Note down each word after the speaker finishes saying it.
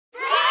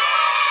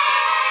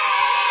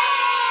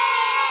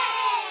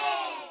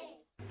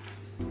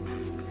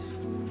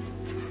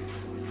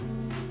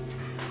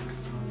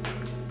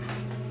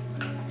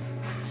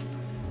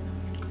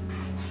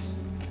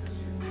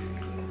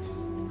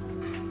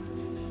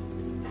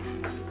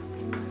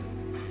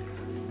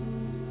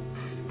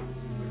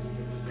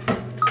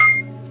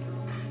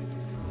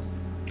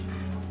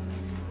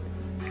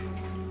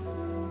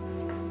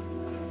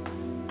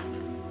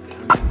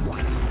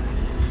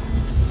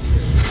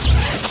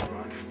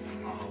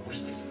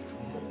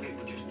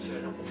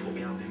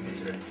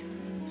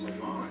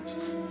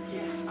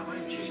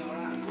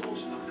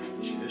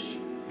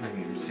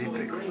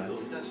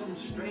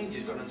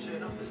stranger's gonna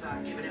turn up and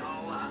start giving it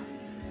all that.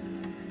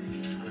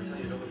 And I'll tell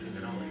you another thing, I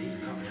know these are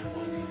coming out.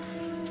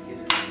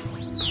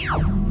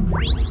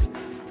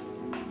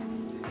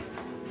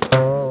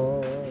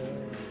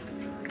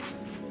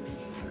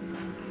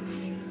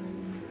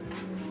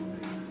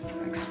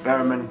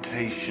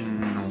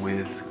 Experimentation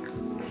with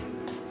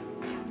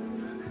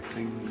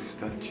things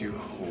that you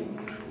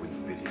hold with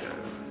video.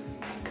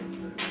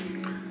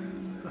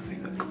 I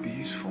think that could be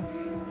useful.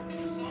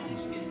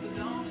 It's the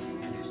dance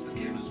and it's the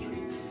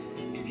chemistry.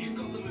 If you've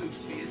got the moves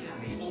to be a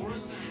Danny or a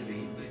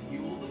Sandy, then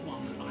you're the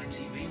one that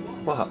ITV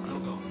wants. What?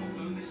 Log on or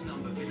phone this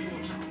number for your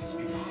chance to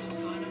be part of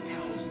Simon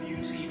Cowell's new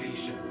TV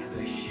show and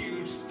a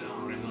huge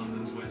star in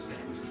London's West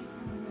End.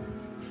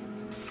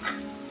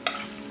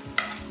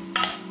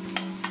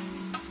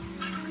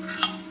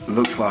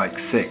 Looks like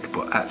sick,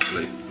 but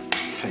actually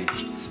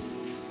tastes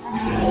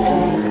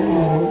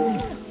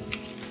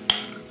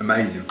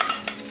amazing.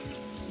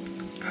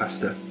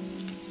 Pasta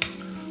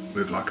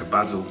with like a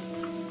basil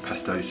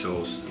pesto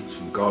sauce and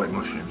some garlic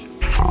mushrooms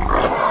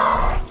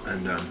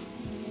and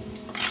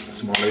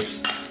some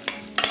olives.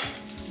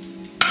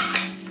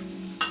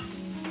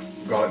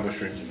 Garlic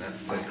mushrooms in there,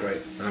 they're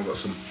great. And I've got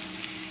some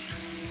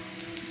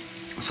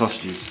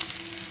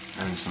sausages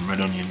and some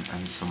red onion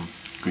and some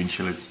green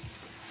chilies.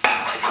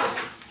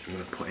 We're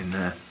going to put in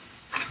there,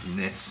 in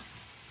this,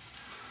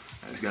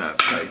 and it's going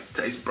to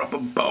taste proper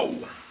bowl.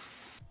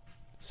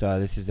 So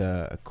this is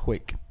a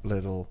quick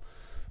little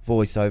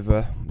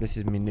voiceover. This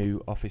is my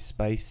new office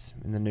space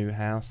in the new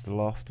house, the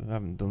loft. We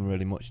haven't done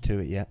really much to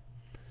it yet.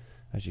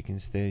 As you can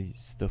see,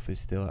 stuff is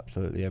still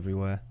absolutely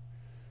everywhere.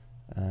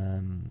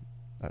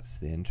 That's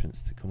the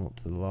entrance to come up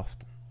to the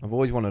loft. I've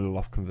always wanted a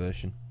loft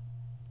conversion.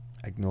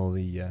 Ignore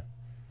the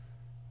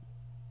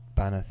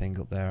banner thing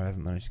up there, I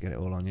haven't managed to get it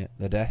all on yet.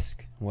 The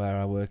desk where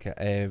I work at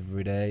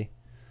every day.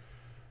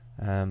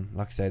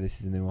 Like I say, this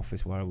is the new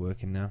office where I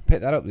work in now.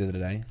 Picked that up the other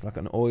day. It's like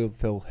an oil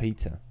fill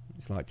heater.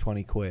 It's like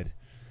 20 quid,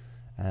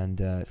 and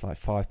it's like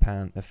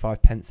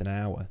 £5 pence an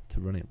hour to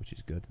run it, which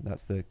is good.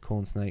 That's the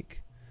corn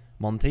snake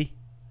Monty.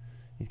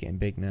 He's getting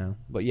big now,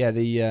 but yeah,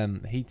 the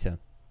heater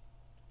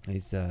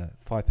is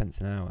 5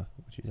 pence an hour,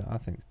 which is, I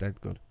think, it's dead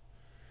good.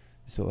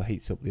 It sort of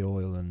heats up the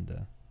oil,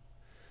 and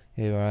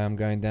here I am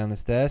going down the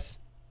stairs.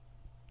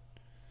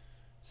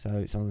 So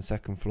it's on the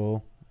second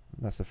floor.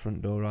 That's the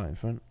front door right in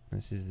front.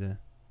 This is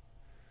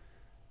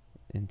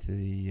into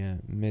the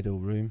middle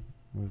room.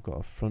 We've got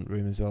a front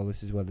room as well.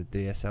 This is where the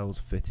DSL's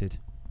fitted.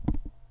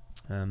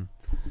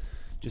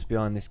 Just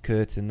behind this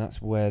curtain,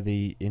 that's where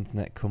the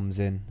internet comes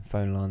in.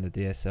 Phone line, the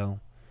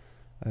DSL,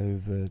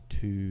 over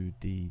to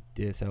the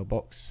DSL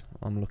box.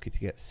 I'm lucky to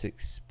get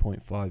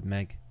 6.5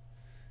 meg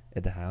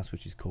at the house,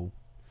 which is cool.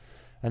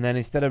 And then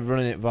instead of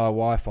running it via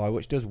Wi-Fi,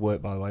 which does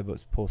work by the way, but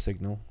it's poor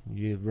signal,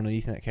 you run an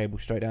Ethernet cable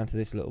straight down to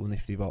this little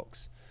nifty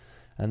box.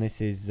 And this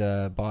is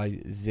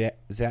by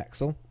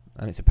Zaxel,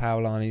 and it's a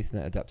power line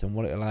Ethernet adapter. And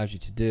what it allows you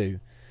to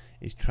do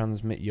is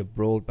transmit your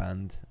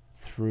broadband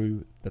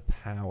through the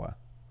power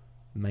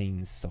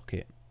mains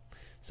socket.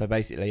 So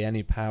basically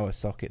any power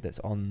socket that's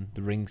on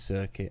the ring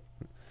circuit,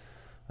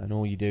 and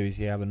all you do is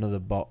you have another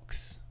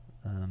box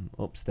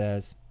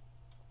upstairs,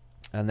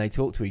 and they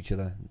talk to each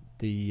other.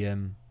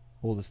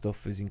 All the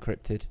stuff is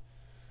encrypted.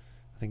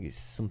 I think it's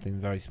something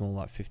very small,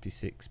 like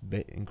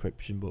 56-bit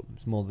encryption, but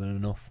it's more than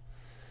enough.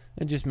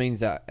 It just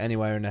means that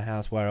anywhere in the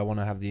house where I want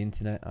to have the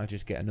internet, I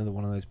just get another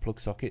one of those plug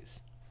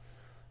sockets,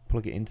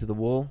 plug it into the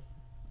wall,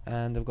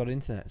 and I've got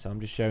internet. So I'm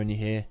just showing you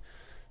here.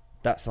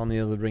 That's on the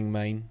other ring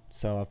main.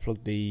 So I've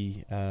plugged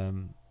the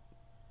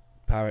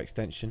power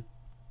extension,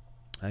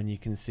 and you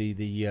can see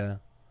the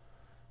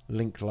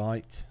link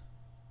light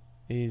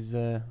is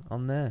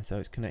on there, so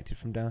it's connected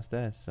from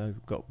downstairs. So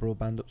we've got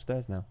broadband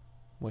upstairs now.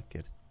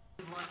 Wicked.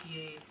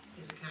 Lucky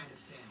is a kind of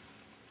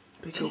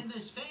family. Pickle. And in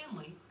this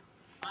family,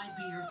 I'd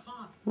be your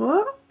father.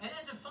 What? And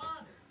as a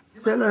father,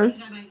 Is there that might be no?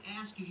 things I might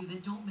ask you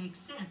that don't make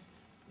sense,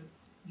 but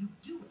you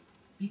do it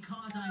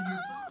because I'm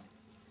your father.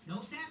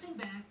 No sassing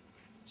back,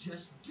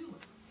 just do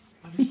it.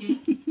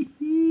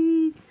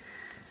 Understand?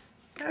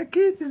 How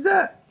cute is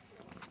that?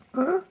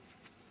 Huh?